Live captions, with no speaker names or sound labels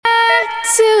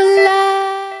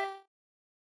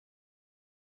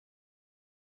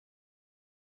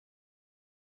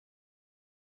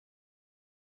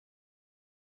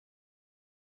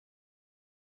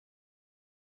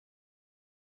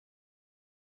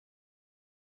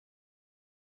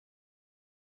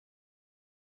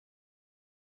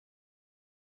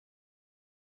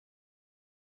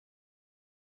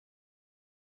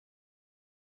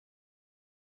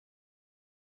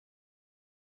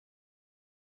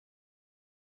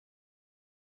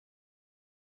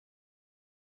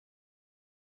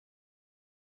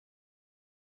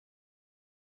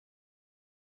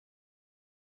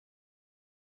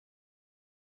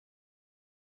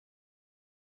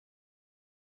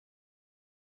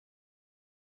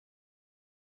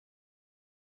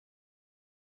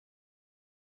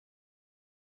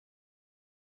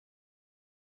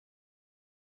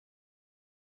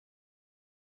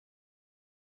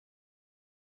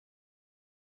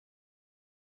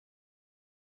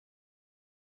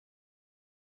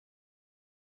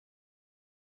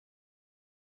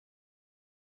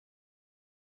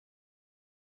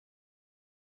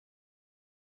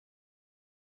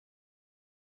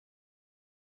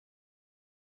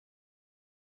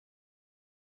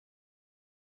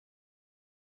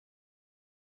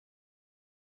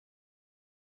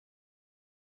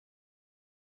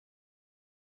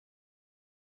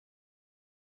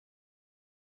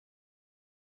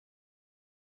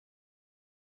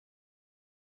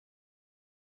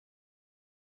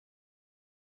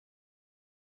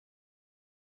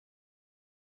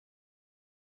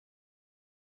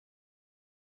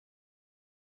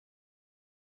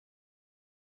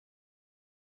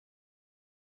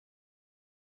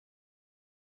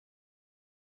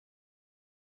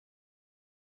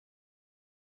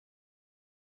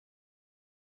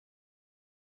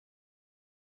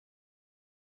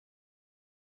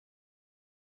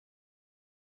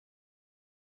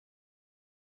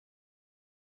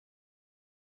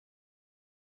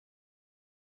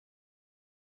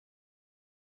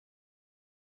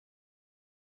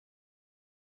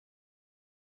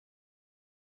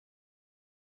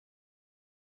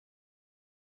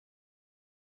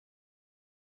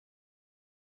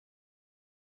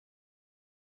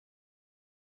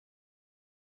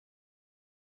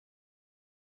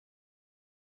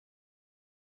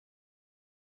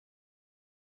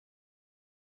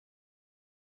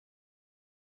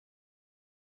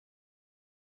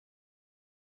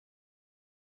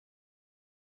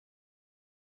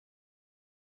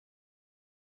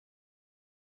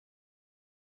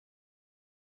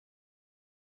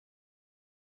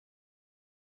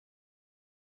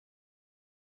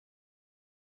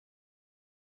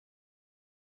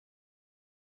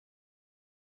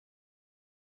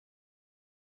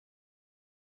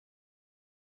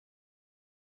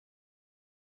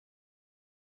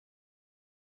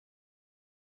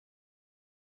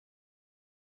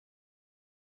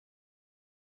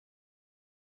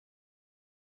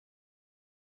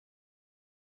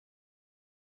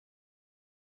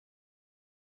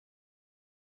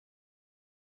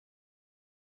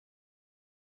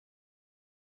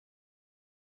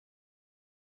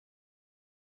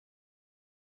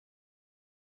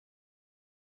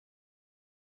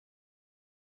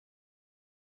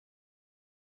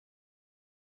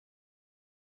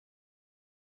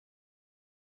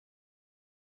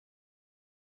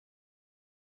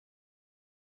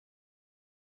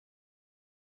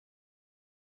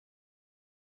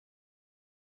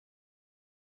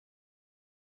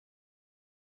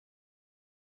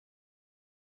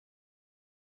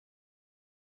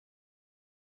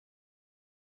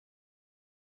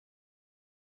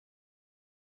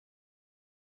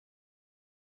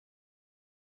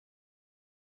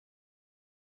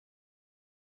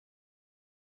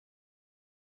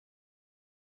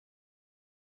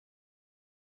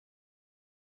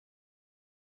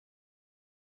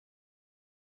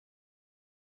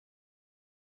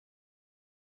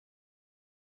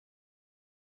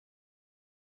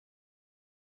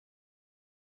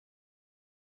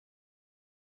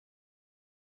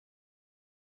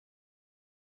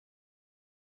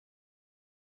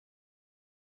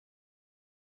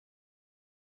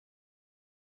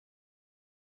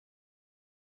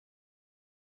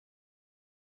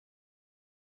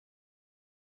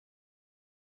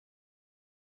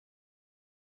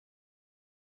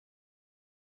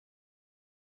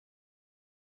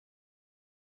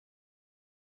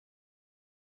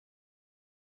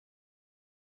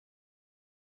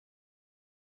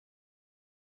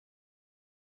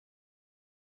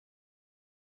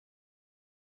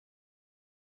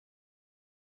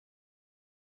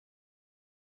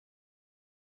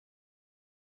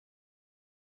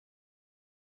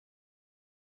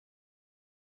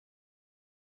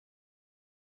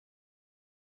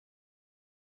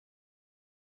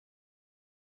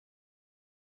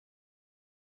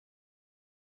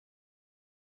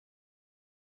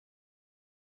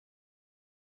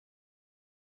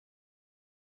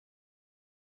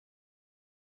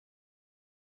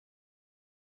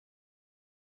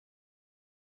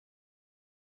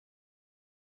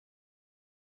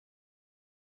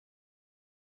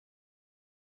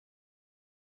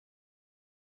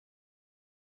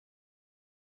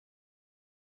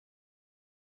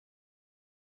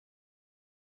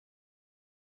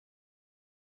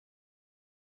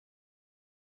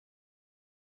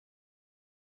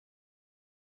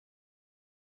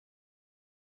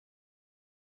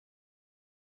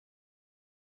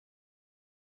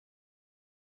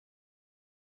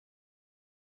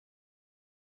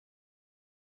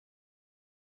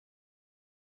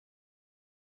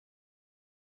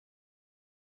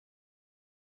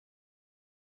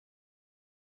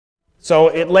So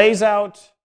it lays out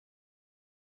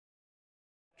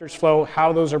flow,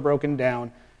 how those are broken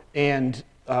down, and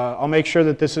I'll make sure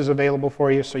that this is available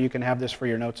for you so you can have this for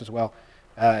your notes as well.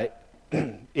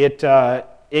 It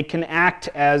can act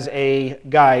as a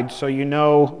guide so you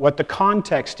know what the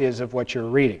context is of what you're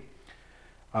reading.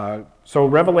 So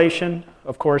Revelation,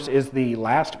 of course, is the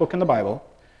last book in the Bible.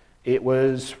 It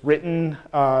was written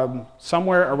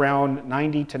somewhere around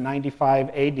 90 to 95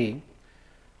 AD.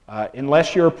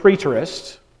 Unless you're a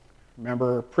preterist,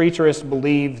 remember, preterists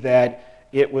believe that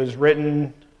it was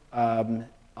written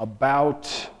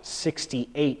about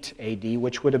 68 AD,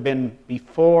 which would have been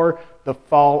before the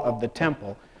fall of the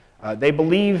temple. They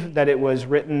believe that it was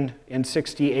written in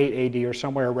 68 AD or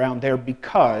somewhere around there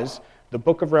because the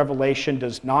book of Revelation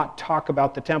does not talk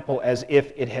about the temple as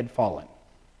if it had fallen.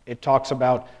 It talks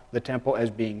about the temple as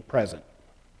being present.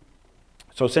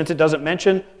 So since it doesn't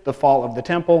mention the fall of the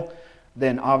temple,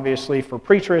 then obviously for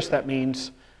preterists that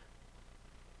means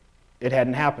it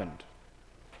hadn't happened.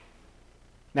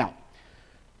 Now,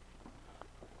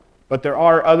 but there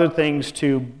are other things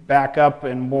to back up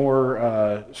and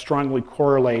more strongly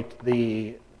correlate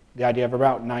the idea of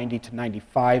about 90 to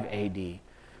 95 AD.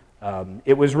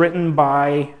 It was written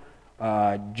by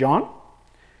John,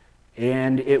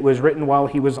 and it was written while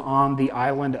he was on the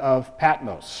island of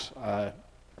Patmos,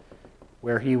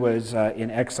 where he was in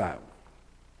exile.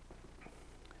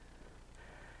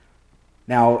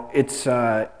 Now, it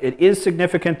is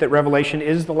significant that Revelation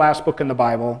is the last book in the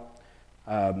Bible,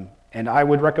 and I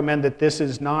would recommend that this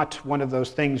is not one of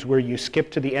those things where you skip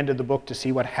to the end of the book to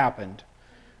see what happened,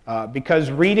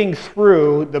 because reading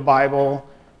through the Bible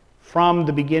from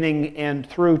the beginning and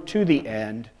through to the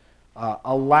end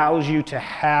allows you to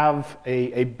have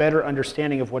a better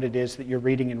understanding of what it is that you're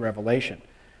reading in Revelation.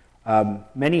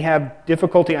 Many have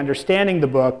difficulty understanding the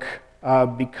book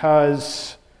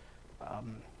because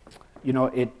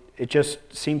it just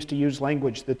seems to use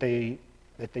language that they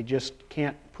just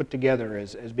can't put together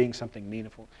as being something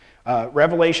meaningful.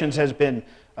 Revelations has been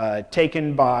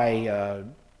taken by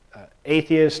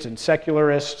atheists and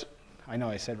secularists, I know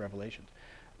I said Revelations,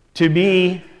 to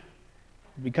be,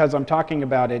 because I'm talking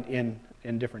about it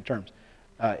in different terms,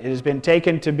 it has been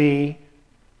taken to be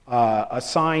a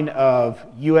sign of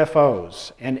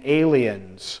UFOs and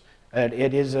aliens.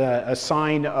 It is a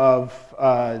sign of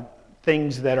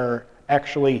things that are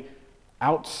actually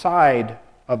outside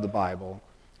of the Bible,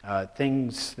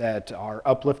 things that are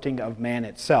uplifting of man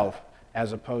itself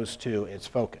as opposed to its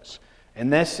focus.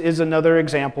 And this is another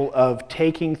example of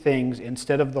taking things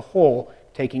instead of the whole,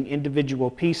 taking individual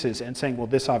pieces and saying, well,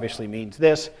 this obviously means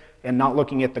this, and not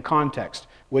looking at the context,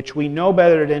 which we know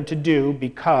better than to do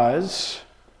because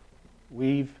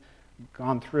we've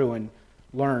gone through and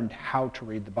learned how to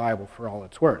read the Bible for all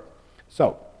it's worth.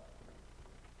 So,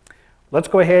 let's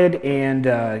go ahead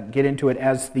and get into it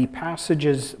as the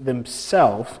passages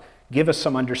themselves give us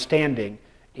some understanding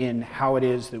in how it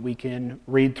is that we can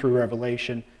read through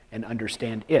Revelation and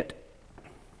understand it.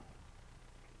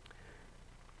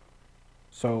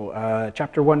 So,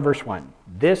 chapter 1, verse 1.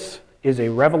 This is a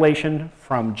revelation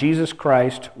from Jesus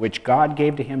Christ, which God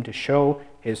gave to him to show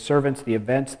his servants the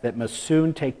events that must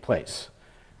soon take place.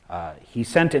 He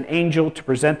sent an angel to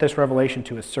present this revelation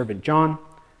to his servant John,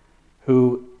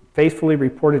 who faithfully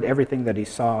reported everything that he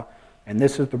saw, and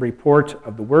this is the report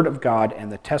of the word of God and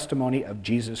the testimony of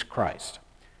Jesus Christ.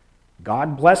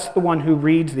 God bless the one who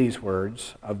reads these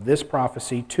words of this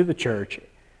prophecy to the church,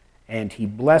 and he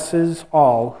blesses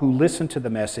all who listen to the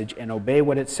message and obey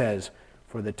what it says,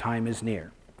 for the time is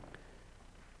near.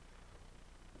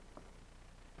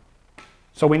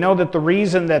 So we know that the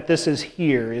reason that this is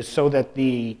here is so that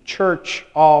the church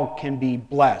all can be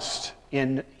blessed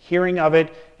in hearing of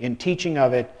it, in teaching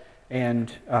of it,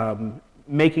 and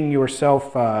making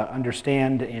yourself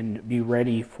understand and be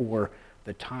ready for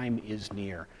the time is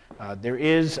near. There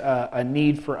is a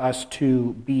need for us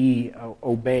to be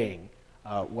obeying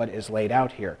what is laid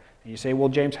out here. And you say, well,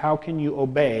 James, how can you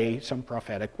obey some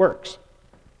prophetic works?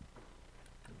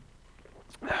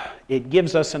 It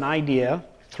gives us an idea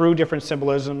through different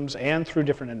symbolisms and through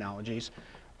different analogies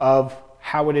of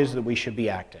how it is that we should be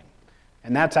acting.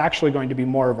 And that's actually going to be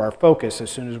more of our focus as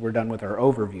soon as we're done with our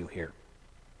overview here.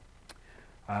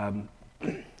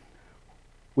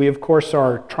 We, of course,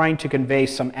 are trying to convey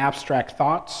some abstract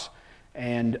thoughts,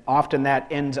 and often that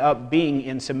ends up being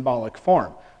in symbolic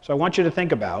form. So I want you to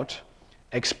think about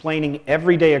explaining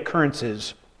everyday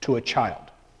occurrences to a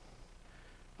child.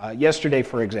 Yesterday,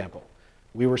 for example,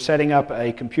 we were setting up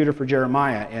a computer for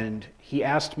Jeremiah, and he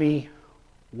asked me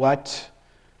what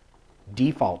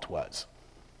default was.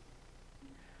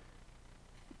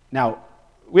 Now,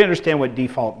 we understand what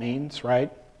default means,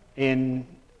 right? it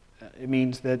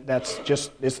means that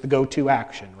it's the go-to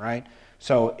action, right?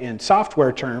 So in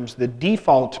software terms, the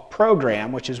default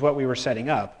program, which is what we were setting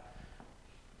up,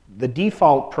 the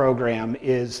default program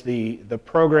is the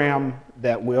program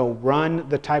that will run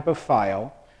the type of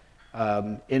file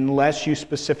unless you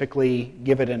specifically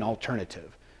give it an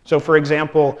alternative. So for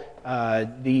example,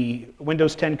 the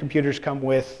Windows 10 computers come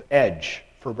with Edge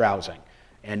for browsing.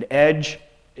 And Edge,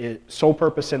 its sole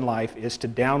purpose in life is to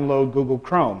download Google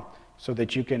Chrome so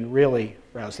that you can really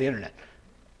browse the internet.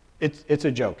 It's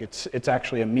a joke. It's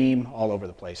actually a meme all over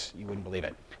the place. You wouldn't believe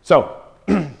it. So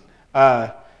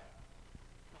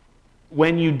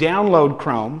when you download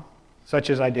Chrome, such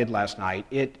as I did last night,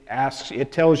 it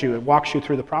walks you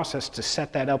through the process to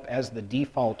set that up as the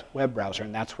default web browser,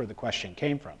 and that's where the question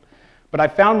came from. But I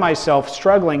found myself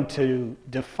struggling to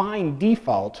define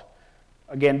default,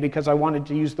 again, because I wanted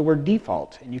to use the word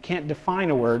default, and you can't define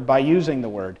a word by using the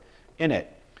word in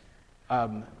it.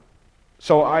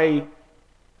 So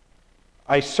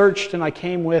I searched and I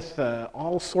came with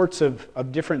all sorts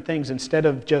of different things instead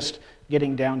of just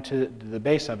getting down to the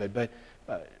base of it. But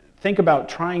think about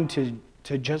trying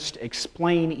to just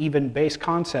explain even base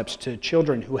concepts to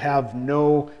children who have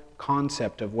no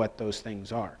concept of what those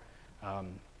things are.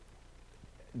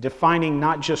 Defining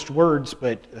not just words,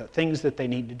 but things that they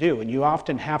need to do. And you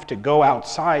often have to go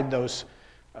outside those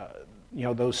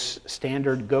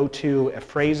standard go-to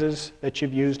phrases that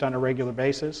you've used on a regular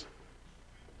basis.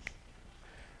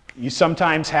 You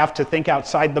sometimes have to think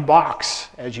outside the box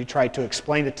as you try to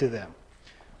explain it to them.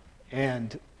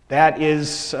 And that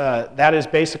is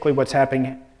basically what's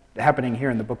happening here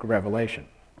in the book of Revelation.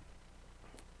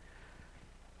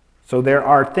 So there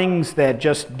are things that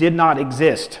just did not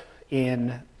exist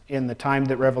in the time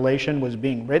that Revelation was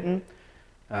being written,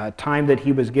 time that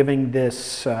he was giving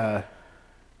these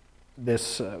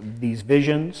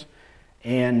visions,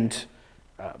 and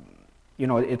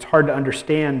it's hard to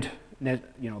understand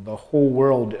the whole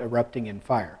world erupting in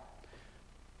fire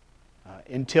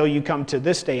until you come to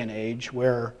this day and age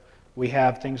where we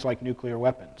have things like nuclear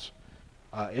weapons.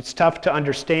 It's tough to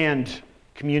understand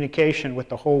communication with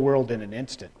the whole world in an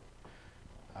instant.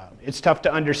 It's tough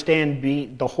to understand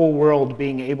the whole world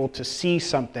being able to see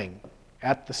something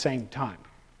at the same time.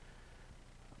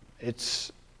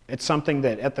 It's something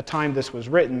that at the time this was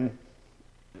written,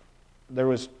 there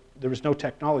was no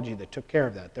technology that took care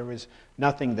of that. There was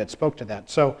nothing that spoke to that.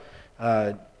 So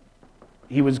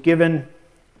he was given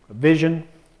a vision,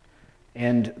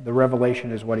 and the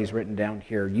revelation is what he's written down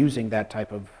here using that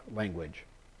type of language.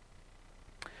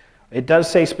 It does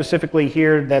say specifically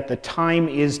here that the time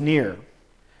is near.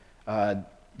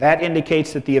 That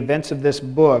indicates that the events of this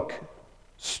book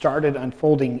started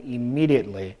unfolding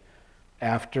immediately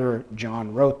after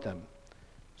John wrote them.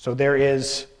 So there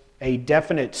is a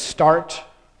definite start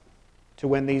to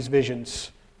when these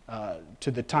visions,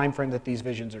 to the time frame that these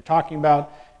visions are talking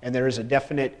about, and there is a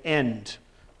definite end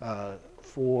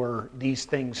for these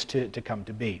things to come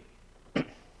to be. And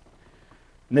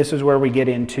this is where we get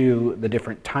into the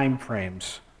different time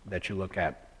frames that you look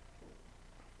at.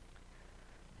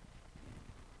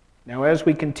 Now, as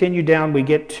we continue down, we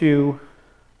get to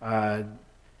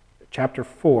chapter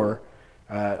 4,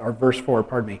 or verse 4,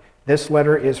 pardon me. This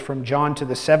letter is from John to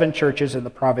the 7 churches in the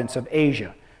province of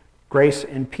Asia. Grace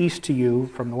and peace to you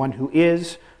from the one who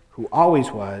is, who always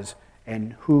was,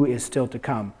 and who is still to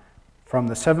come, from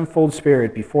the sevenfold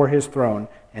Spirit before his throne,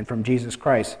 and from Jesus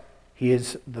Christ. He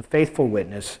is the faithful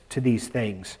witness to these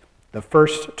things, the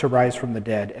first to rise from the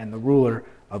dead, and the ruler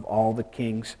of all the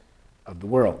kings of the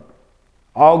world.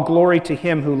 All glory to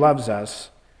him who loves us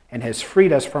and has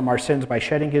freed us from our sins by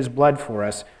shedding his blood for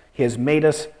us. He has made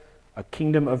us a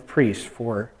kingdom of priests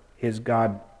for his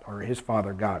God, or his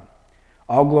Father God.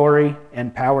 All glory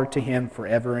and power to him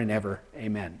forever and ever.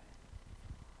 Amen.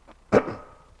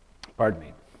 Pardon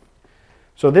me.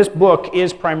 So this book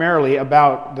is primarily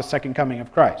about the second coming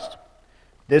of Christ.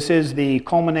 This is the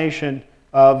culmination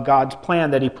of God's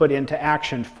plan that he put into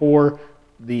action for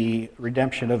the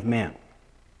redemption of man.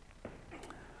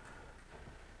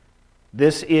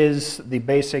 This is the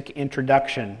basic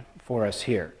introduction for us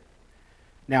here.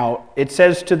 Now, it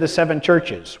says to the 7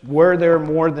 churches. Were there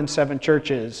more than 7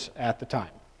 churches at the time?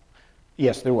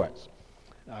 Yes, there was.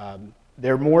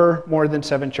 There were more than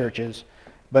 7 churches,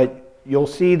 but you'll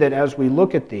see that as we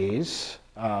look at these,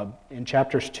 in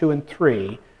chapters 2 and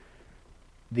 3,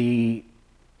 the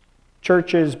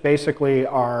churches basically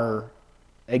are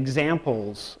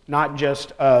examples, not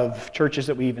just of churches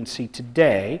that we even see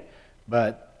today,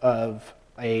 but of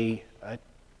a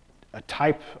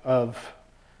type of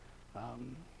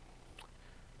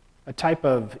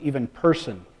even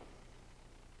person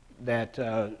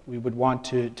that we would want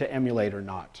to emulate or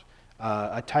not.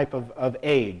 A type of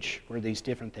age where these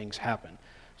different things happen.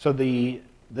 So the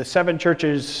 7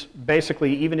 churches,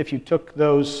 basically, even if you took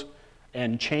those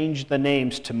and changed the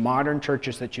names to modern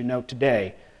churches that you know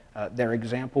today, their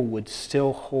example would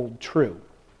still hold true.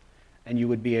 And you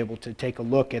would be able to take a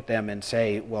look at them and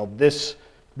say, well, this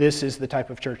is the type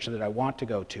of church that I want to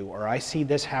go to, or I see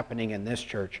this happening in this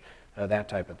church, that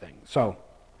type of thing. So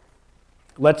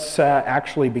let's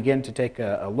actually begin to take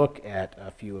a look at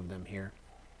a few of them here.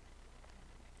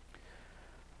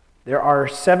 There are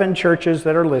 7 churches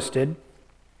that are listed,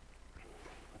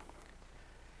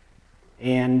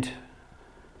 and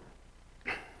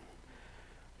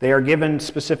they are given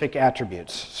specific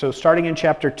attributes. So starting in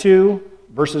chapter 2,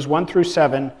 verses 1 through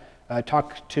 7,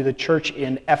 talk to the church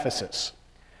in Ephesus.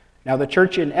 Now the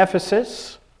church in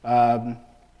Ephesus,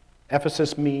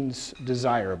 Ephesus means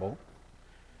desirable.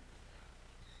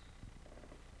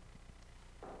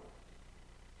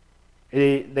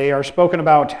 They are spoken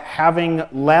about having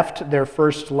left their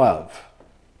first love.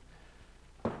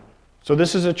 So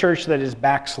this is a church that is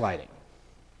backsliding.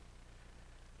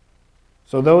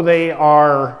 So though they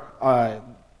are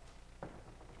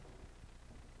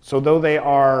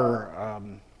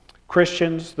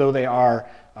Christians, though they are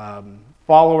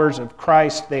followers of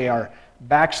Christ, they are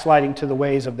backsliding to the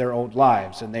ways of their old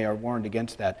lives, and they are warned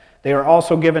against that. They are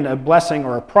also given a blessing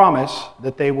or a promise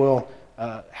that they will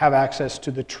have access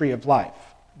to the tree of life.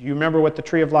 Do you remember what the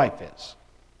tree of life is?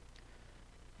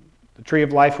 The tree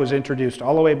of life was introduced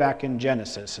all the way back in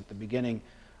Genesis at the beginning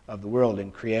of the world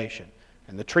in creation.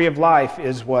 And the tree of life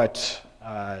is what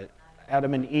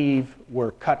Adam and Eve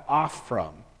were cut off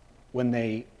from when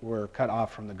they were cut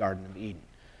off from the Garden of Eden.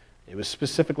 It was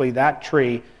specifically that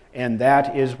tree, and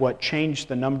that is what changed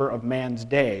the number of man's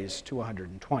days to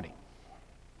 120.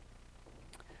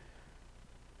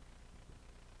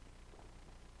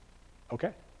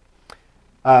 Okay.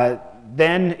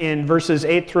 Then in verses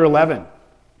 8 through 11,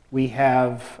 we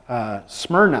have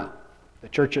Smyrna, the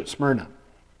church at Smyrna,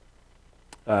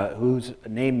 whose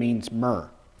name means myrrh.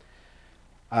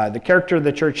 The character of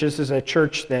the church, this is a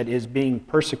church that is being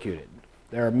persecuted.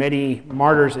 There are many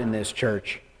martyrs in this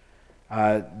church.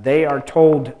 They are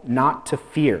told not to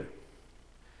fear.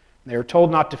 They are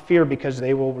told not to fear because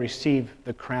they will receive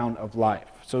the crown of life.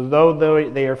 So though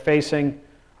they are facing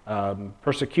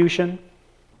persecution,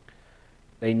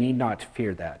 they need not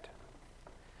fear that.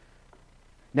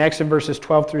 Next, in verses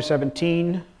 12 through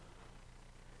 17,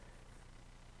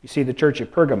 you see the church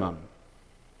at Pergamum.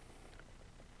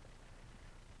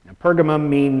 Now, Pergamum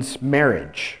means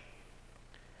marriage.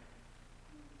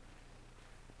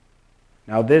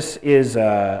 Now, this is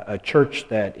a church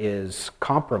that is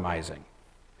compromising.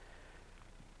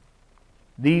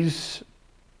 These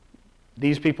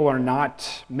people are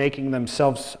not making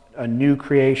themselves a new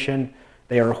creation.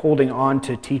 They are holding on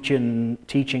to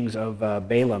teachings of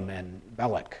Balaam and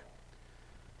Balak.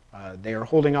 They are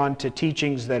holding on to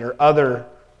teachings that are other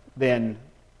than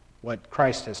what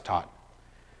Christ has taught.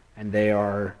 And they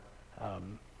are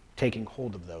taking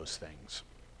hold of those things.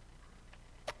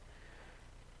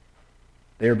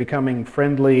 They are becoming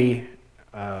friendly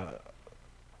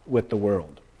with the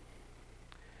world.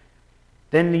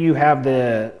 Then you have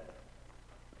the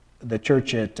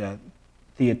church at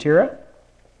Thyatira,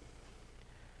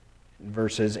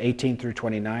 verses 18 through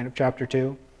 29 of chapter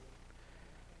 2,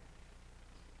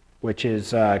 which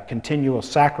is continual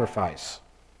sacrifice.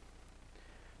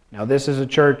 Now, this is a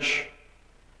church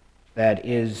that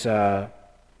is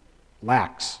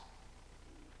lax.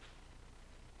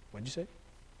 What did you say?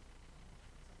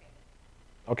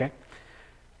 Okay.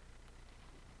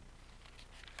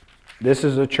 This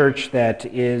is a church that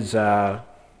is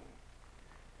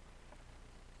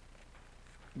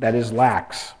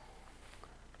lax,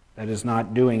 that is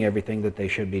not doing everything that they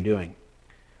should be doing.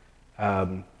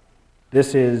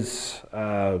 This is,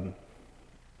 they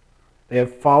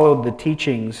have followed the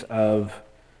teachings of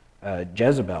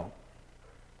Jezebel.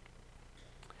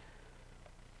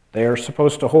 They are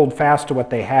supposed to hold fast to what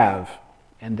they have,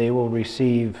 and they will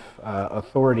receive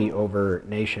authority over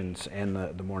nations and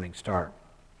the morning star.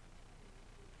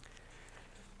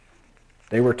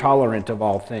 They were tolerant of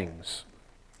all things.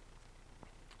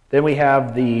 Then we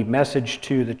have the message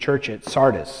to the church at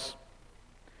Sardis.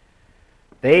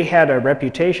 They had a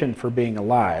reputation for being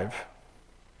alive.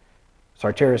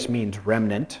 Sarteris means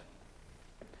remnant.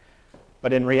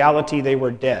 But in reality, they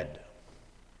were dead.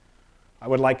 I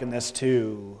would liken this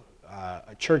to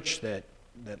a church that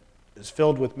is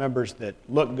filled with members that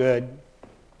look good,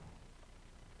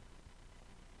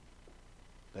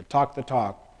 that talk the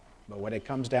talk, but when it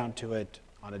comes down to it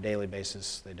on a daily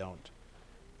basis, they don't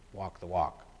walk the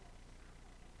walk.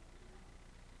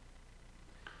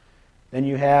 Then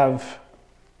you have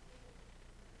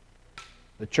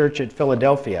the church at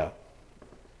Philadelphia.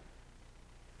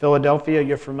 Philadelphia,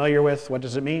 you're familiar with. What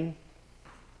does it mean?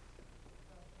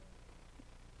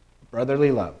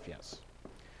 Brotherly love, yes.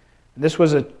 This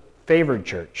was a favored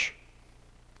church.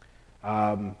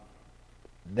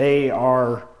 They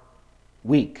are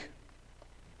weak,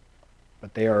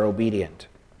 but they are obedient.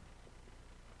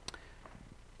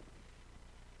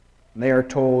 They are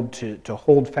told to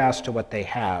hold fast to what they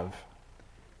have,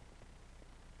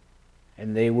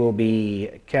 and they will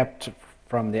be kept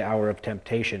from the hour of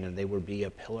temptation, and they will be a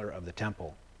pillar of the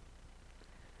temple.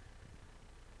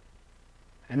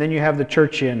 And then you have the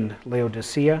church in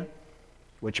Laodicea,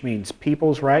 which means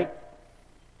people's right.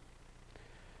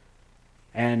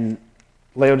 And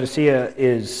Laodicea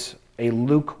is a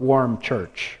lukewarm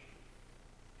church.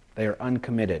 They are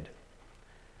uncommitted.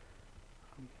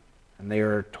 And they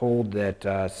are told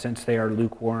that since they are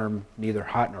lukewarm, neither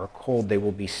hot nor cold, they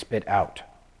will be spit out.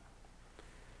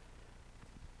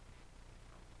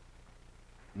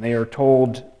 And they are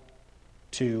told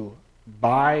to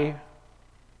buy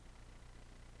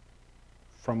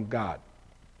from God.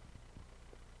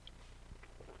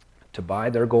 To buy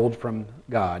their gold from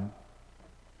God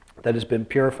that has been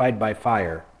purified by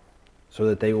fire, so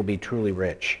that they will be truly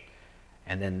rich,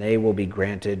 and then they will be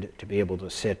granted to be able to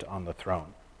sit on the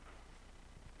throne.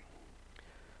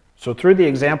 So through the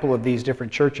example of these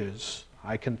different churches,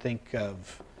 I can think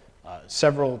of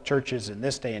several churches in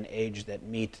this day and age that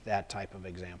meet that type of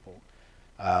example.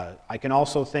 I can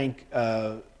also think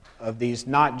of these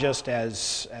not just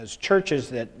as churches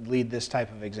that lead this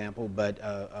type of example, but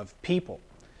of people.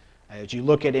 As you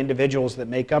look at individuals that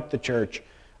make up the church,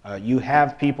 you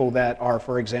have people that are,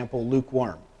 for example,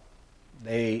 lukewarm.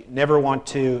 They never want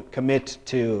to commit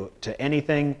to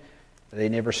anything. They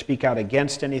never speak out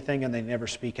against anything, and they never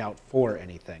speak out for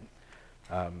anything.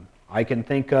 I can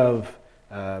think of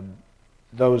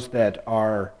those that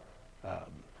are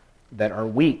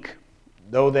weak.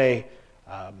 Though they're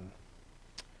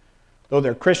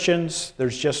Christians,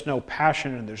 there's just no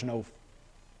passion and there's no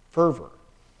fervor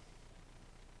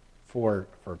for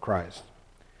Christ.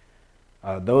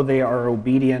 Though they are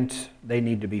obedient, they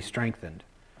need to be strengthened.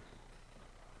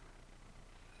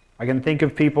 I can think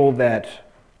of people that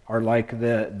are like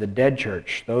the dead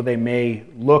church. Though they may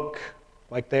look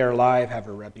like they are alive, have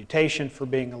a reputation for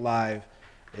being alive,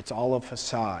 it's all a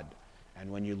facade. And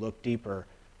when you look deeper,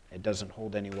 it doesn't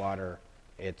hold any water.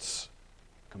 It's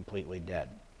completely dead.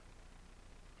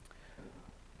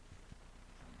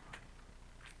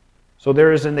 So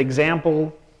there is an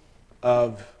example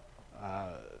of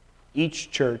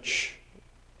each church,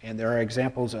 and there are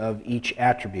examples of each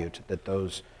attribute that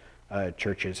those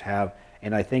churches have.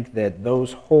 And I think that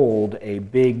those hold a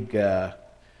big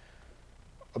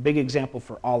example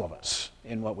for all of us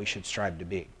in what we should strive to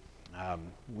be.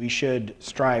 We should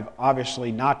strive,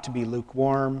 obviously, not to be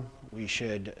lukewarm. We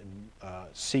should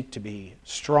seek to be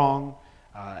strong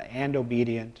and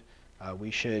obedient. We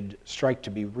should strike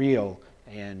to be real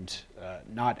and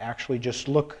not actually just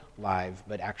look live,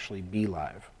 but actually be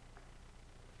live.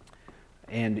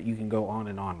 And you can go on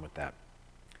and on with that.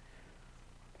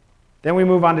 Then we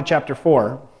move on to chapter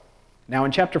 4. Now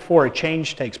in chapter 4, a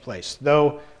change takes place.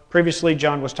 Though previously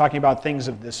John was talking about things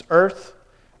of this earth,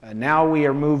 now we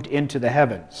are moved into the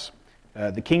heavens.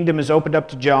 The kingdom is opened up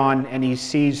to John, and he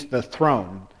sees the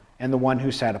throne and the one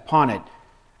who sat upon it.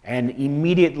 And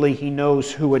immediately he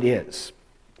knows who it is.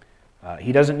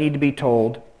 He doesn't need to be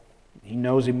told. He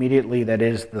knows immediately that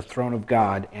it is the throne of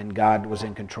God, and God was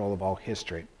in control of all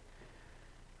history.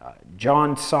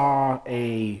 John saw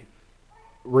a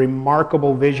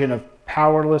remarkable vision of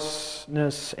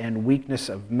powerlessness and weakness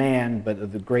of man, but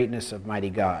of the greatness of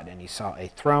mighty God. And he saw a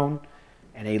throne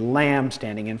and a lamb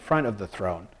standing in front of the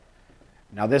throne.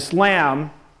 Now this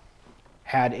lamb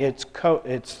had its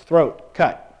throat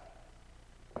cut.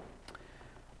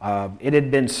 It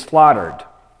had been slaughtered.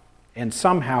 And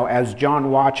somehow, as John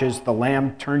watches, the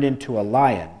lamb turned into a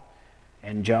lion.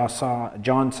 And John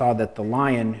saw that the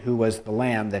lion, who was the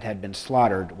lamb that had been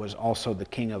slaughtered, was also the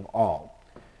king of all.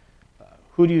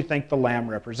 Who do you think the lamb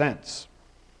represents?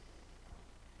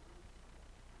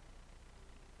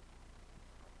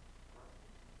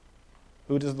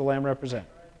 Who does the lamb represent?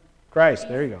 Christ.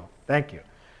 There you go. Thank you.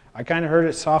 I kind of heard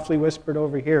it softly whispered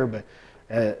over here, but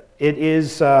it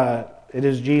is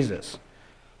Jesus.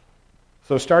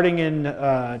 So starting in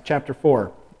chapter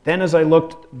 4, then as I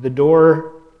looked,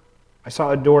 I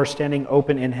saw a door standing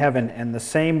open in heaven, and the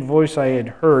same voice I had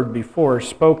heard before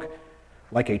spoke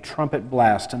like a trumpet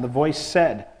blast. And the voice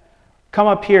said, "Come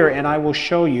up here, and I will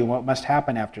show you what must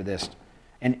happen after this."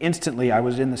 And instantly I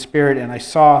was in the Spirit, and I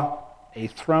saw a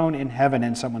throne in heaven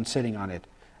and someone sitting on it.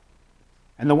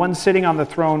 And the one sitting on the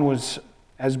throne was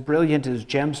as brilliant as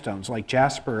gemstones, like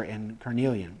jasper and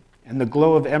carnelian. And the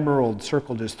glow of emerald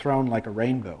circled his throne like a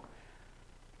rainbow.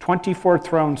 24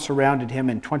 thrones surrounded him,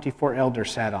 and 24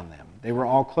 elders sat on them. They were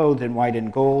all clothed in white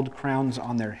and gold, crowns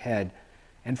on their head.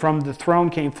 And from the throne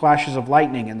came flashes of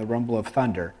lightning and the rumble of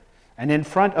thunder. And in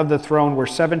front of the throne were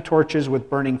 7 torches with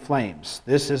burning flames.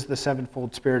 This is the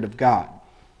sevenfold Spirit of God.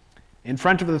 In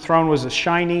front of the throne was a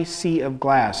shiny sea of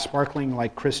glass, sparkling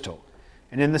like crystal.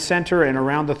 And in the center and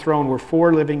around the throne were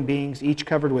 4 living beings, each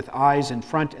covered with eyes in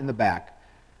front and the back.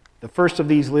 The first of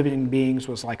these living beings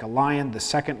was like a lion, the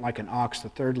second like an ox, the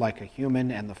third like a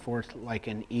human, and the fourth like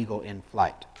an eagle in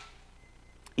flight.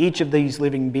 Each of these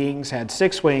living beings had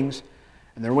 6 wings,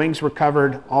 and their wings were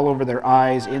covered all over their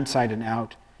eyes, inside and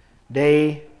out.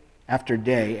 Day after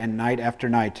day and night after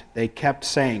night, they kept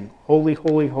saying, "Holy,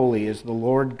 holy, holy is the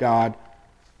Lord God,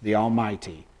 the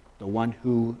Almighty, the one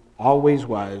who always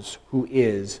was, who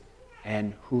is,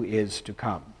 and who is to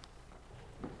come."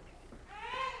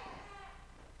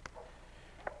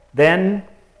 Then,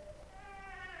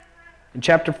 in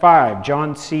chapter 5,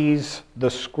 John sees the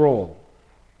scroll,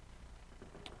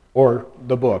 or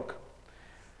the book,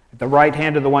 at the right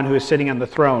hand of the one who is sitting on the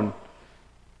throne.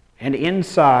 And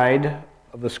inside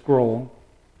of the scroll,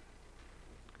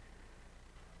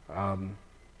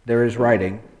 there is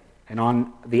writing. And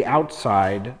on the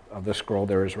outside of the scroll,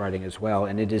 there is writing as well.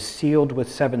 And it is sealed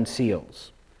with 7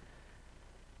 seals.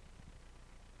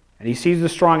 And he sees the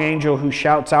strong angel who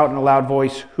shouts out in a loud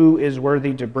voice, "Who is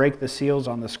worthy to break the seals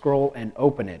on the scroll and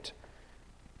open it?"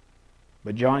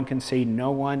 But John can see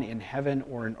no one in heaven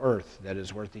or in earth that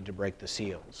is worthy to break the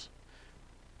seals.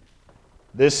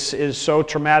 This is so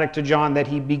traumatic to John that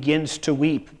he begins to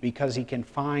weep because he can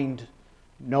find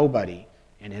nobody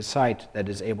in his sight that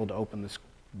is able to open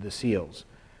the seals.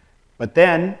 But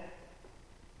then,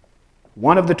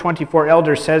 one of the 24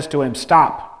 elders says to him,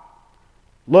 "Stop,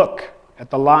 look at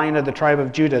the Lion of the tribe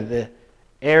of Judah, the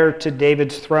heir to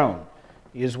David's throne.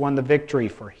 He has won the victory,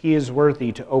 for he is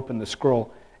worthy to open the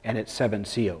scroll and its 7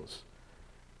 seals."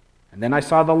 And then I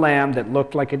saw the Lamb that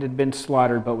looked like it had been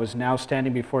slaughtered, but was now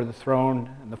standing before the throne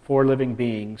and the 4 living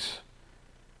beings,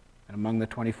 and among the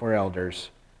 24 elders.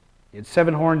 He had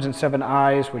 7 horns and 7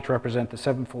 eyes, which represent the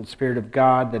sevenfold Spirit of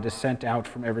God that is sent out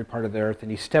from every part of the earth.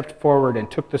 And he stepped forward and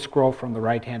took the scroll from the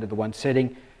right hand of the one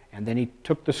sitting. And then he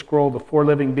took the scroll, the 4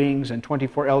 living beings and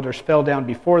 24 elders fell down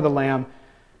before the Lamb.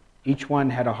 Each one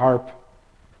had a harp,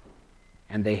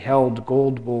 and they held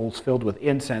gold bowls filled with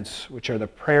incense, which are the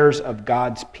prayers of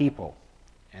God's people.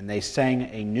 And they sang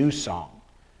a new song,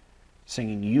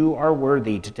 singing, "You are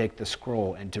worthy to take the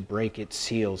scroll and to break its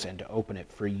seals and to open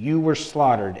it. For you were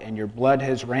slaughtered, and your blood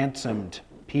has ransomed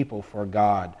people for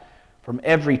God from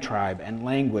every tribe and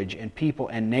language and people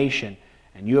and nation.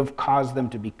 And you have caused them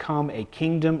to become a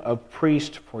kingdom of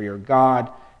priests for your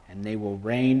God, and they will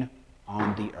reign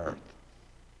on the earth."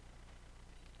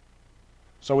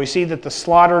 So we see that the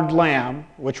slaughtered lamb,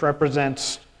 which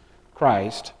represents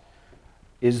Christ,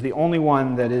 is the only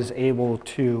one that is able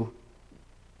to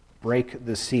break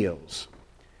the seals.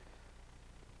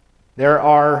 There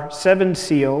are 7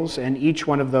 seals, and each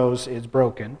one of those is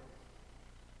broken.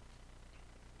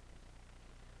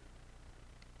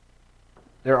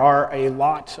 There are a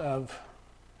lot of...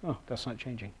 Oh, that's not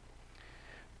changing.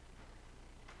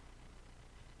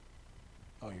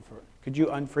 Could you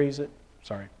unfreeze it?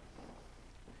 Sorry.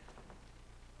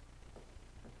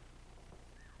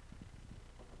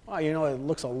 Oh, it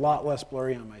looks a lot less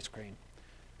blurry on my screen.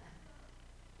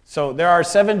 So there are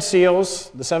 7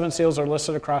 seals. The 7 seals are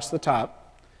listed across the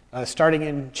top. Starting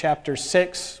in chapter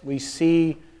 6, we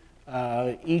see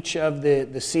each of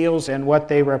the seals and what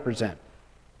they represent.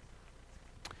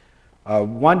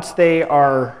 Once they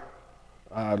are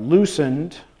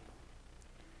loosened,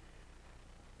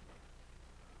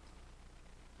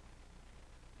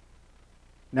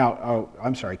 now,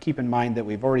 keep in mind that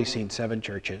we've already seen 7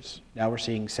 churches. Now we're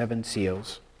seeing 7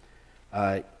 seals,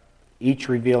 each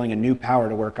revealing a new power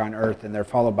to work on earth, and they're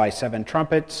followed by 7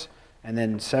 trumpets, and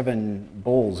then 7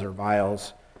 bowls or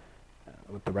vials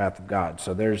with the wrath of God.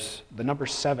 So the number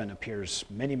 7 appears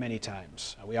many, many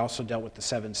times. We also dealt with the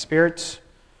 7 spirits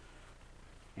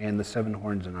and the 7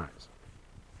 horns and eyes.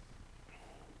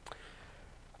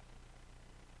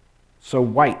 So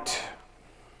white.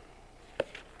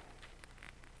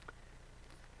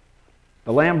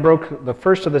 The Lamb broke the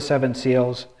first of the 7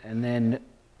 seals, and then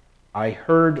I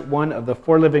heard one of the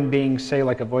 4 living beings say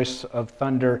like a voice of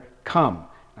thunder, "Come."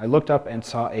 I looked up and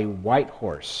saw a white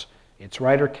horse. Its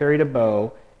rider carried a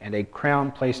bow and a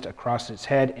crown placed across its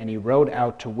head, and he rode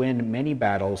out to win many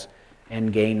battles,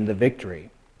 and gain the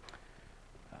victory.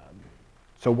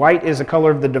 So white is the color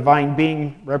of the divine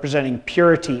being, representing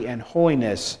purity and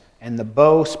holiness, and the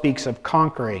bow speaks of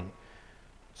conquering.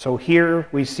 So here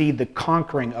we see the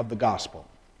conquering of the gospel.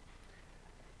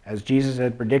 As Jesus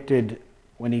had predicted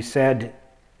when he said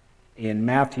in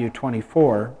Matthew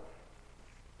 24,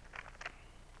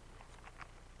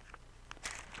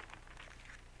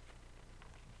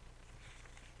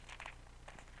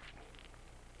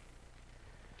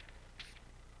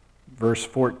 verse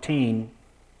 14,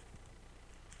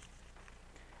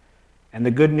 "And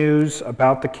the good news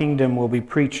about the kingdom will be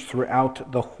preached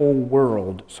throughout the whole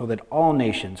world, so that all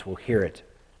nations will hear it,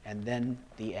 and then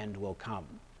the end will come."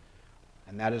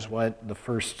 And that is what the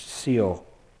first seal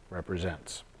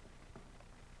represents.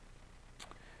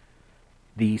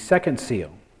 The second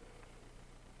seal.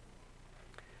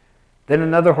 "Then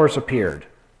another horse appeared,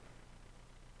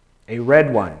 a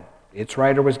red one. Its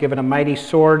rider was given a mighty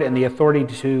sword and the authority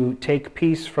to take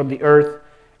peace from the earth,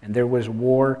 and there was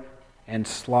war and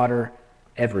slaughter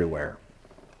everywhere."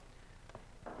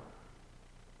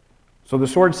 So the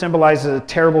sword symbolizes a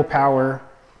terrible power,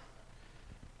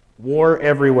 war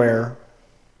everywhere.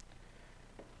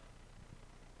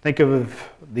 We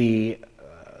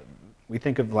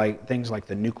think of things like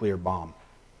the nuclear bomb.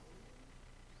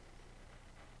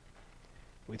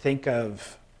 We think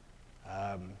of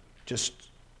just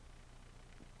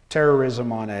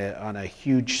terrorism on a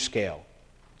huge scale,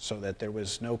 so that there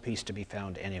was no peace to be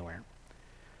found anywhere.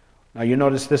 Now you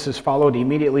notice this is followed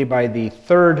immediately by the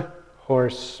third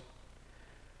horse.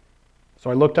 "So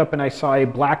I looked up and I saw a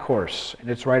black horse, and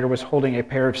its rider was holding a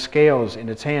pair of scales in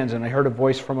its hands, and I heard a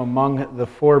voice from among the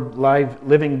four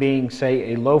living beings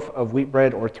say, 'A loaf of wheat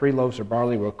bread or 3 loaves of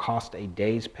barley will cost a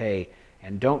day's pay,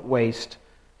 and don't waste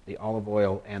the olive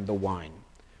oil and the wine.'"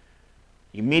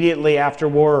 Immediately after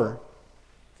war,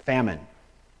 famine.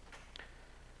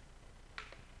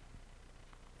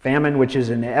 Famine, which is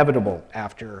inevitable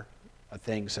after a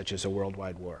thing such as a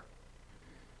worldwide war.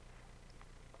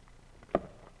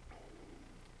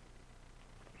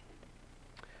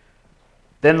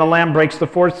 Then the Lamb breaks the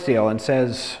fourth seal and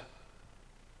says,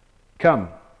 "Come."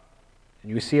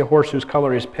 And you see a horse whose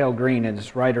color is pale green, and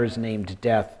its rider is named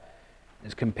Death.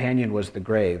 His companion was the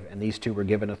grave, and these two were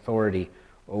given authority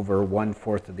over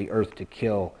 1/4 of the earth to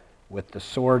kill with the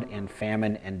sword and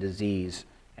famine and disease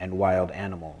and wild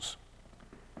animals.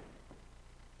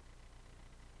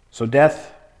 So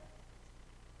death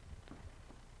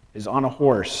is on a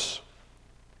horse,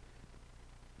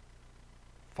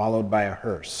 followed by a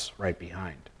hearse right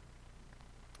behind.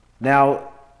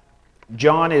 Now,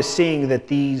 John is seeing that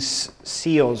these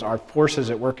seals are forces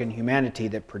at work in humanity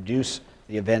that produce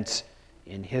the events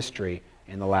in history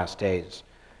in the last days.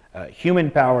 Human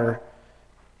power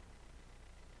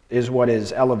is what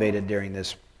is elevated during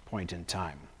this point in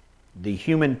time. The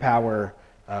human power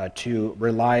to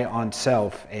rely on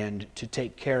self and to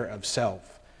take care of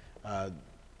self.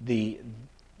 The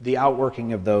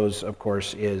outworking of those, of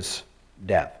course, is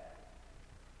death.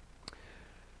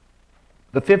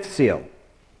 The fifth seal,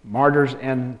 martyrs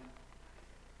and,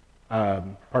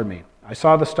 I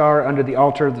saw the star under the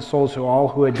altar of the souls of all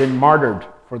who had been martyred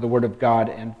for the word of God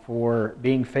and for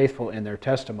being faithful in their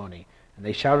testimony. And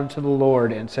they shouted to the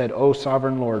Lord and said, "O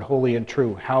sovereign Lord, holy and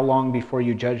true, how long before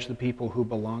you judge the people who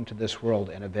belong to this world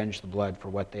and avenge the blood for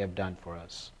what they have done for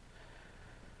us?"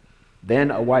 Then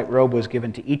a white robe was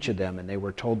given to each of them, and they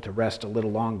were told to rest a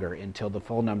little longer until the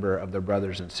full number of their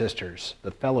brothers and sisters,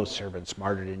 the fellow servants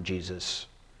martyred in Jesus,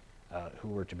 who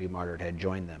were to be martyred, had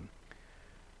joined them.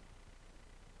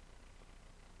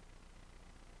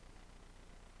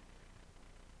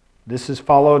 This is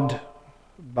followed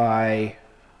by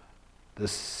the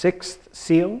sixth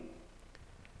seal.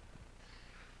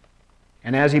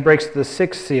 And as he breaks the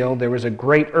sixth seal, there was a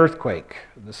great earthquake.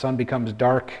 The sun becomes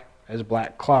dark as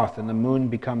black cloth, and the moon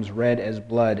becomes red as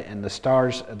blood, and the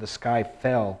stars of the sky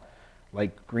fell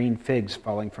like green figs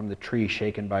falling from the tree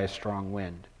shaken by a strong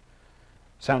wind.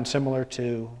 Sounds similar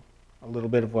to a little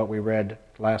bit of what we read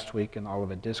last week in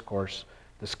Olivet Discourse.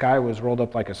 The sky was rolled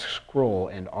up like a scroll,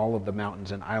 and all of the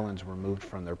mountains and islands were moved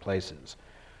from their places.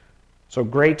 So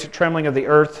great trembling of the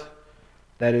earth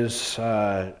that is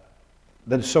so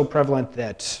prevalent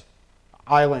that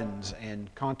islands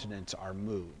and continents are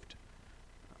moved.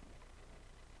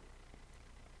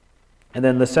 And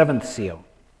then the seventh seal.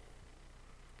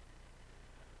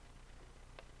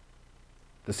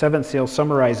 The seventh seal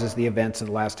summarizes the events of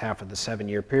the last half of the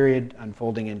 7-year period,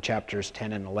 unfolding in chapters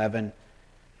 10 and 11,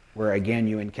 where again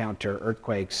you encounter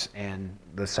earthquakes and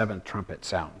the seventh trumpet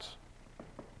sounds.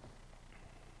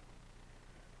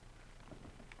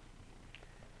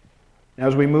 Now,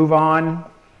 as we move on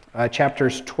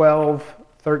Chapters 12,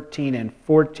 13, and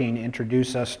 14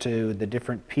 introduce us to the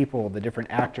different people, the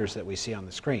different actors that we see on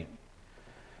the screen.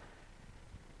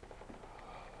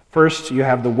 First, you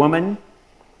have the woman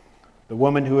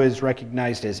who is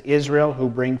recognized as Israel, who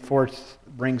brings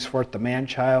forth the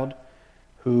man-child,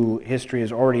 who history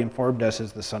has already informed us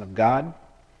is the Son of God.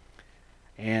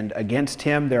 And against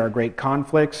him there are great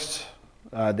conflicts.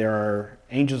 There are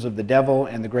angels of the devil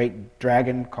and the great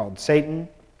dragon called Satan.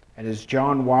 And as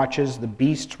John watches, the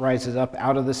beast rises up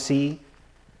out of the sea,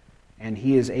 and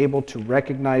he is able to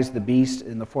recognize the beast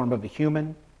in the form of a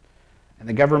human. And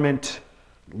the government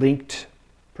linked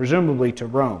presumably to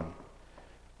Rome,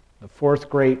 the fourth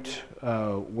great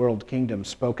world kingdom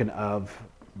spoken of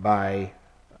by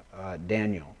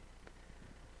Daniel.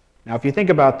 Now, if you think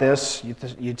about this,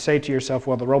 you'd say to yourself,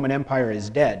 well, the Roman Empire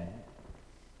is dead.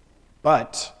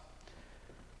 But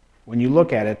when you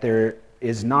look at it, there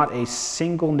is not a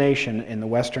single nation in the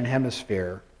Western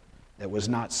Hemisphere that was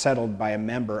not settled by a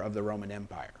member of the Roman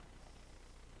Empire.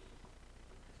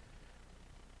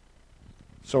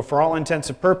 So for all intents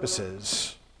and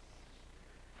purposes,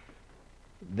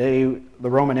 the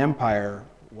Roman Empire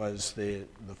was the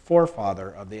forefather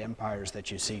of the empires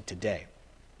that you see today.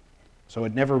 So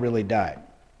it never really died.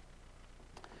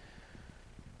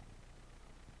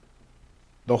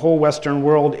 The whole Western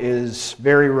world is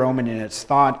very Roman in its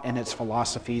thought and its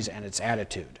philosophies and its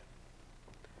attitude.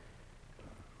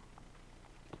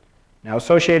 Now,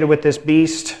 associated with this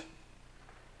beast,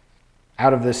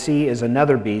 out of the sea is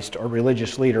another beast or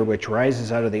religious leader which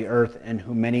rises out of the earth and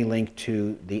whom many link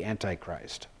to the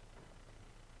Antichrist.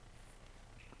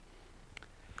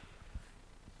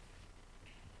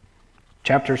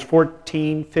 Chapters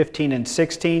 14, 15, and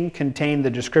 16 contain the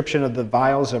description of the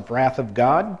vials of wrath of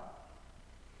God.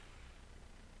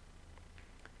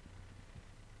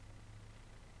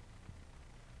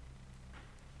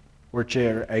 Which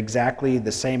are exactly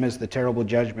the same as the terrible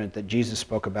judgment that Jesus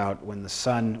spoke about when the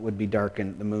sun would be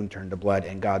darkened, the moon turned to blood,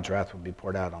 and God's wrath would be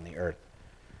poured out on the earth.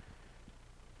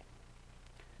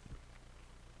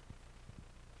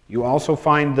 You also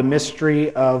find the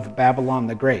mystery of Babylon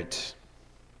the Great.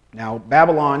 Now,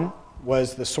 Babylon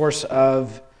was the source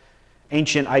of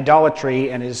ancient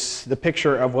idolatry and is the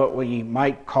picture of what we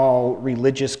might call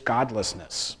religious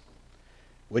godlessness,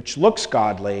 which looks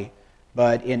godly,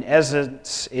 but in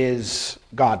essence is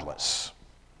godless,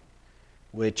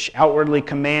 which outwardly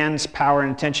commands power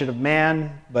and attention of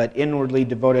man, but inwardly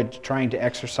devoted to trying to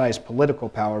exercise political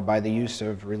power by the use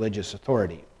of religious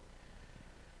authority.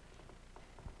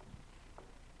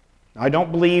 Now, I don't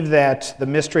believe that the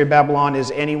mystery of Babylon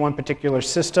is any one particular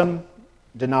system,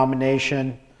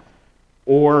 denomination,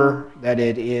 or that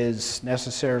it is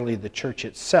necessarily the church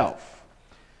itself.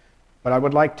 But I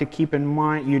would like to keep in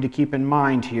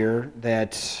mind here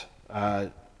that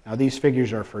now these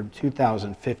figures are for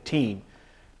 2015,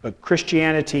 but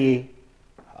Christianity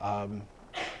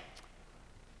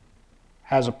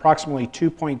has approximately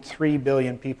 2.3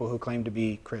 billion people who claim to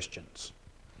be Christians.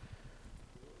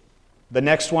 The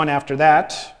next one after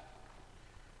that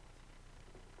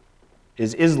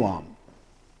is Islam,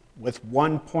 with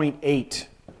 1.8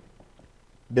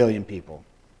 billion people.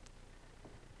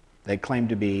 They claim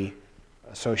to be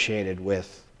associated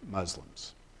with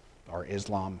Muslims, or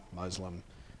Islam, Muslim.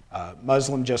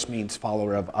 Muslim just means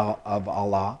follower of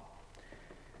Allah.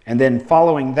 And then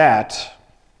following that,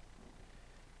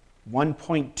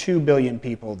 1.2 billion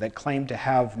people that claim to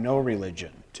have no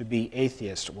religion, to be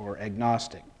atheist or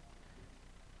agnostic,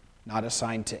 not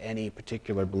assigned to any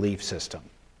particular belief system.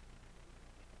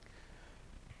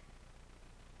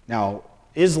 Now,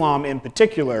 Islam in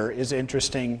particular is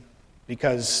interesting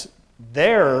because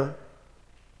their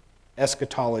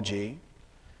eschatology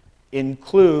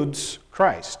includes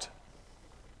Christ.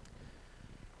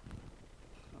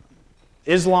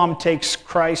 Islam takes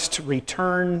Christ's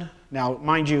return. Now,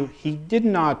 mind you, he did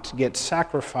not get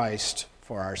sacrificed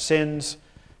for our sins.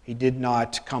 He did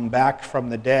not come back from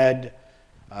the dead.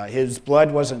 His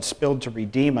blood wasn't spilled to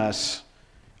redeem us,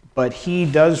 but he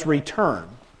does return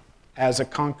as a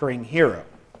conquering hero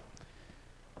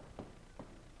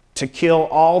to kill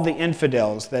all the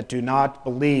infidels that do not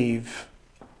believe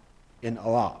in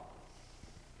Allah.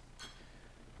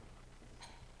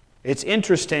 It's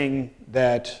interesting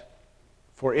that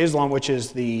for Islam, which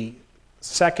is the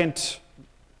second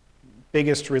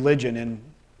biggest religion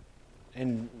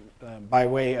by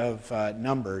way of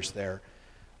numbers there,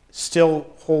 still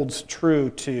holds true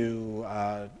to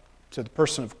the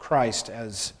person of Christ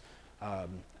as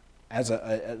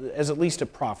at least a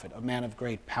prophet, a man of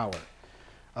great power.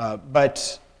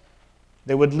 But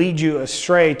that would lead you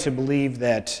astray to believe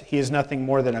that he is nothing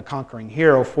more than a conquering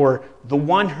hero, for the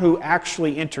one who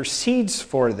actually intercedes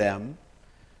for them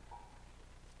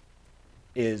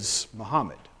is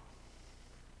Muhammad.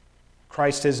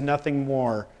 Christ is nothing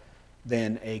more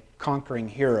than a conquering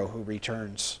hero who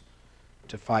returns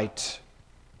to fight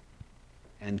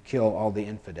and kill all the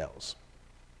infidels.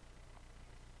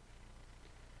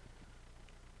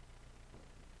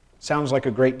 Sounds like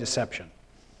a great deception.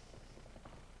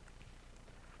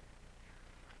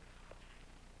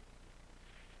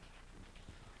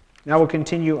 Now we'll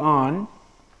continue on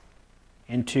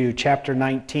into chapter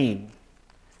 19.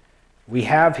 We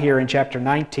have here in chapter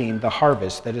 19 the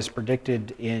harvest that is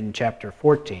predicted in chapter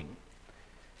 14.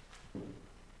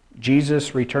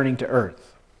 Jesus returning to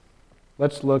earth.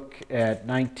 Let's look at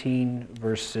 19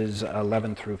 verses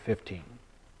 11 through 15.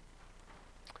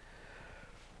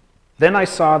 Then I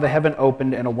saw the heaven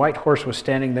opened, and a white horse was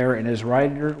standing there, and his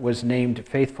rider was named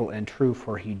Faithful and True,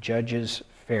 for he judges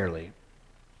fairly.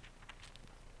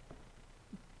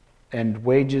 And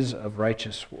wages of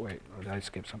righteous... Wait, did I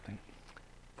skip something?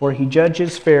 For he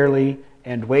judges fairly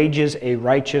and wages a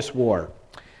righteous war.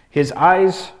 His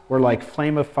eyes were like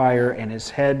flame of fire, and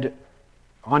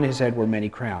on his head were many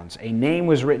crowns. A name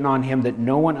was written on him that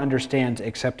no one understands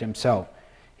except himself.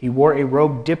 He wore a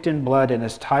robe dipped in blood, and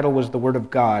his title was the Word of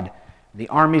God. The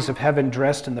armies of heaven,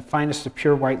 dressed in the finest of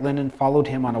pure white linen, followed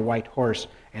him on a white horse,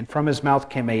 and from his mouth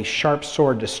came a sharp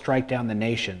sword to strike down the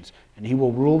nations, and he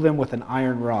will rule them with an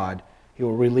iron rod. He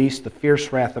will release the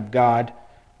fierce wrath of God,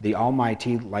 the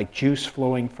Almighty, like juice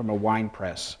flowing from a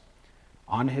winepress.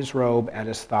 On his robe at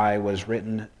his thigh was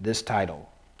written this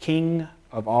title: King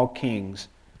of all kings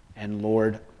and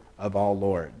Lord of all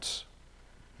lords.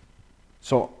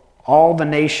 So all the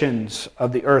nations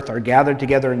of the earth are gathered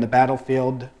together in the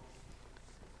battlefield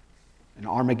in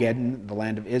Armageddon, the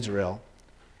land of Israel.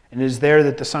 And it is there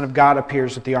that the Son of God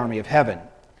appears with the army of heaven.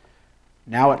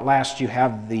 Now at last you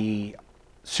have the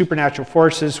supernatural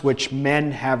forces which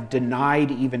men have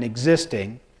denied even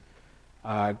existing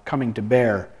coming to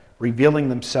bear, revealing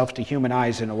themselves to human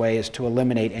eyes in a way as to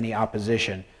eliminate any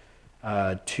opposition,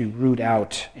 to root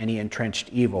out any entrenched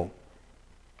evil.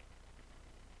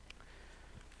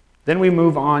 Then we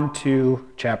move on to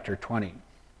chapter 20.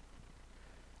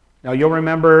 Now you'll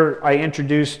remember I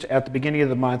introduced at the beginning of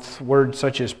the month words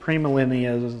such as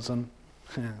premillennialism,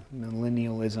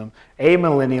 millennialism,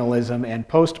 amillennialism, and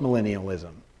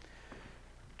postmillennialism.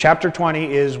 Chapter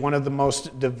 20 is one of the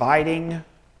most dividing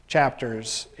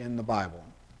chapters in the Bible.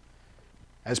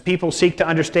 As people seek to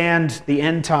understand the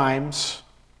end times,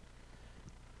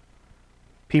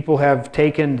 people have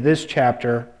taken this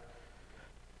chapter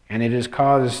and it has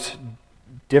caused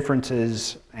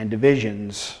differences and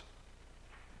divisions.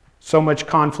 So much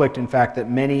conflict, in fact, that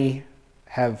many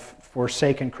have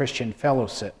forsaken Christian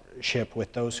fellowship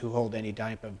with those who hold any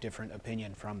type of different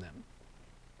opinion from them.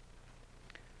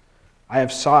 I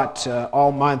have sought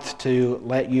all month to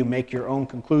let you make your own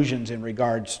conclusions in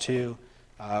regards to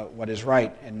what is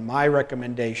right. And my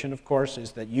recommendation, of course,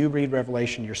 is that you read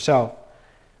Revelation yourself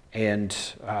and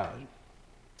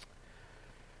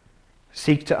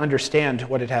seek to understand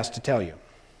what it has to tell you.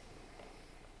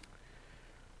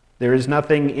 There is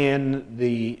nothing in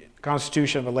the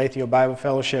Constitution of Aletheia Bible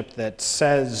Fellowship that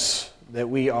says that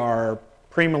we are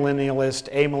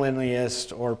premillennialist,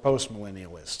 amillennialist, or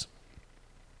postmillennialist.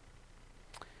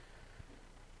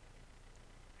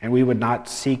 And we would not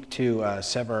seek to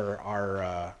sever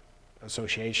our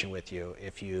association with you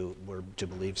if you were to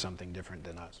believe something different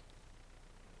than us.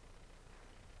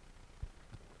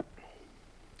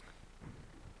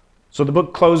 So the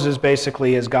book closes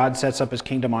basically as God sets up his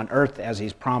kingdom on earth as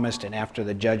he's promised, and after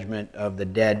the judgment of the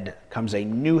dead comes a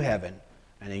new heaven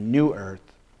and a new earth.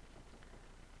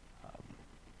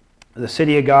 The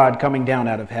city of God coming down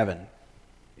out of heaven.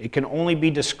 It can only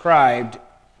be described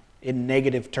in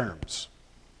negative terms.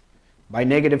 By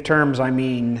negative terms, I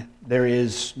mean there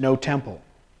is no temple,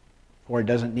 for it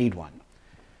doesn't need one.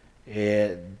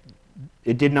 It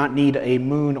did not need a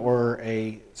moon or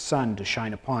a sun to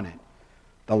shine upon it.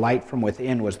 The light from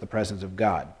within was the presence of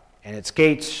God. And its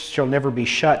gates shall never be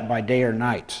shut by day or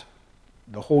night.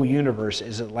 The whole universe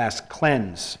is at last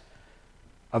cleansed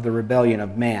of the rebellion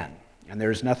of man, and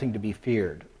there is nothing to be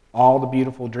feared. All the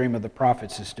beautiful dream of the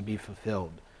prophets is to be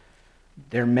fulfilled.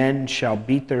 Their men shall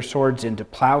beat their swords into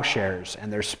plowshares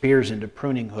and their spears into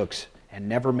pruning hooks, and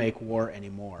never make war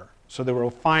anymore. So there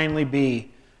will finally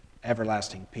be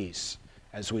everlasting peace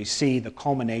as we see the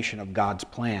culmination of God's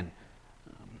plan,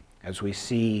 as we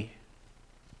see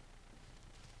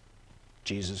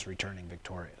Jesus returning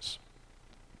victorious.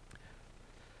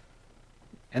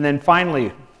 And then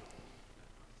finally,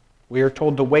 We are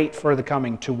told to wait for the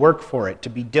coming, to work for it, to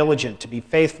be diligent, to be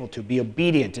faithful, to be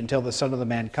obedient until the Son of the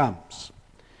Man comes.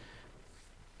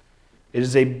 It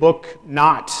is a book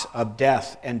not of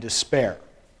death and despair,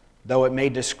 though it may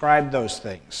describe those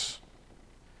things.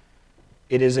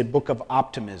 It is a book of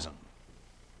optimism.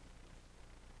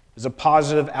 It is a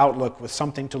positive outlook with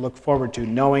something to look forward to,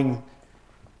 knowing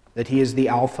that He is the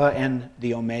Alpha and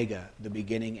the Omega, the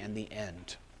beginning and the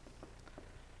end.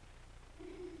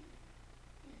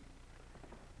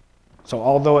 So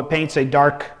although it paints a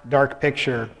dark, dark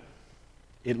picture,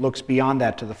 it looks beyond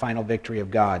that to the final victory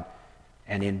of God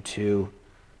and into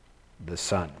the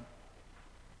Son.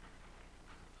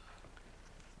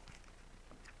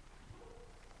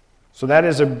 So that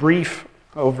is a brief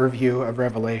overview of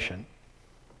Revelation,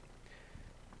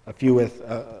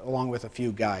 along with a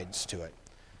few guides to it.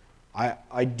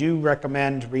 I do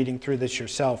recommend reading through this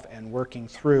yourself and working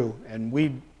through,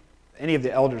 and any of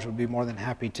the elders would be more than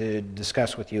happy to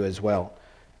discuss with you as well.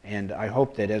 And I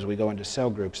hope that as we go into cell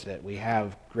groups that we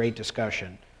have great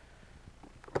discussion.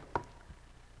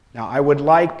 Now, I would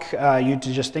like you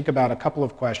to just think about a couple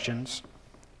of questions.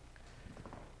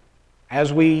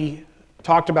 As we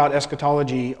talked about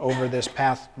eschatology over this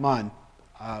past month,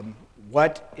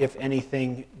 what, if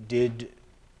anything, did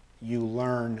you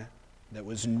learn that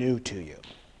was new to you?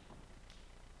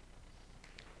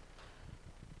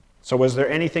 So was there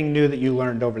anything new that you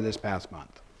learned over this past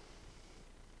month?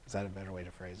 Is that a better way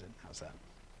to phrase it? How's that?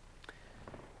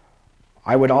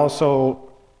 I would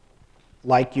also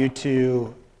like you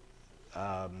to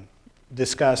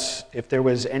discuss if there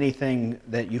was anything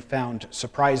that you found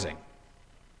surprising.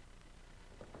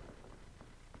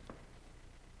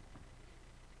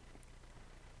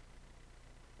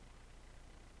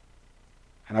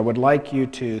 And I would like you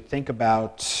to think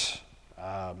about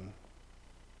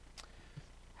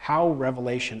how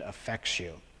Revelation affects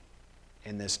you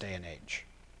in this day and age.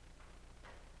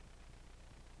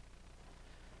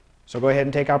 So go ahead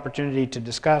and take opportunity to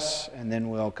discuss, and then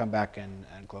we'll come back and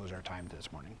close our time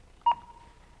this morning.